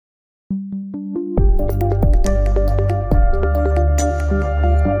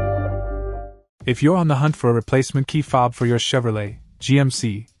If you're on the hunt for a replacement key fob for your Chevrolet,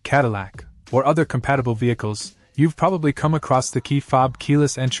 GMC, Cadillac, or other compatible vehicles, you've probably come across the key fob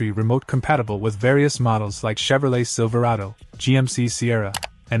keyless entry remote compatible with various models like Chevrolet Silverado, GMC Sierra,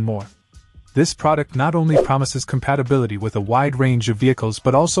 and more. This product not only promises compatibility with a wide range of vehicles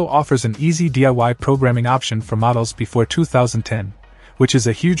but also offers an easy DIY programming option for models before 2010, which is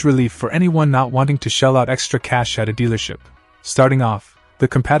a huge relief for anyone not wanting to shell out extra cash at a dealership. Starting off, the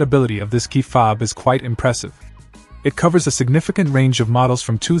compatibility of this key fob is quite impressive. It covers a significant range of models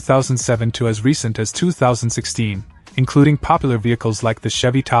from 2007 to as recent as 2016, including popular vehicles like the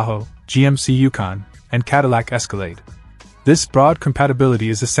Chevy Tahoe, GMC Yukon, and Cadillac Escalade. This broad compatibility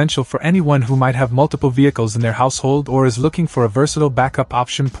is essential for anyone who might have multiple vehicles in their household or is looking for a versatile backup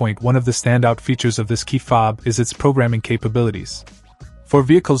option. One of the standout features of this key fob is its programming capabilities. For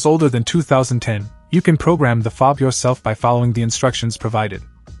vehicles older than 2010, you can program the fob yourself by following the instructions provided.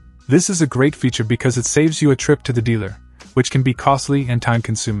 This is a great feature because it saves you a trip to the dealer, which can be costly and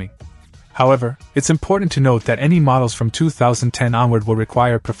time-consuming. However, it's important to note that any models from 2010 onward will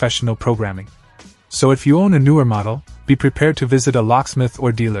require professional programming. So if you own a newer model, be prepared to visit a locksmith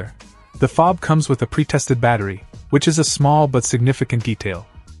or dealer. The fob comes with a pre-tested battery, which is a small but significant detail.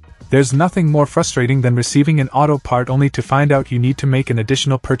 There's nothing more frustrating than receiving an auto part only to find out you need to make an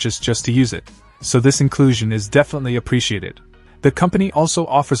additional purchase just to use it, so this inclusion is definitely appreciated. The company also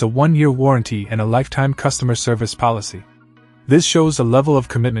offers a 1-year warranty and a lifetime customer service policy. This shows a level of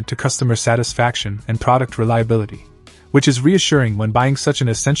commitment to customer satisfaction and product reliability, which is reassuring when buying such an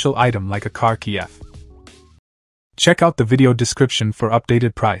essential item like a car key fob. Check out the video description for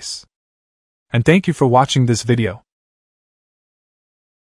updated price. And thank you for watching this video.